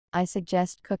I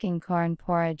suggest cooking corn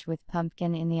porridge with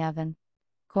pumpkin in the oven.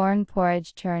 Corn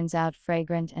porridge turns out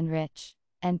fragrant and rich,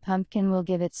 and pumpkin will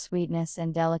give it sweetness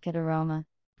and delicate aroma.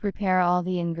 Prepare all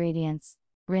the ingredients.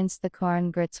 Rinse the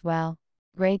corn grits well.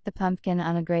 Grate the pumpkin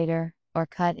on a grater, or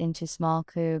cut into small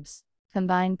cubes.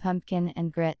 Combine pumpkin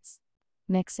and grits.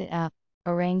 Mix it up.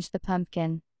 Arrange the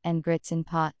pumpkin and grits in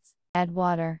pots. Add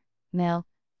water, milk,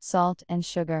 salt and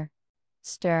sugar.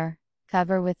 Stir.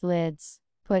 Cover with lids.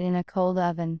 Put in a cold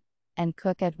oven, and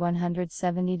cook at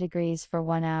 170 degrees for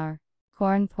 1 hour.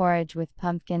 Corn porridge with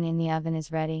pumpkin in the oven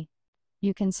is ready.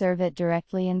 You can serve it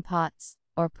directly in pots,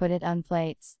 or put it on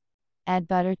plates. Add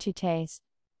butter to taste.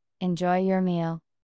 Enjoy your meal.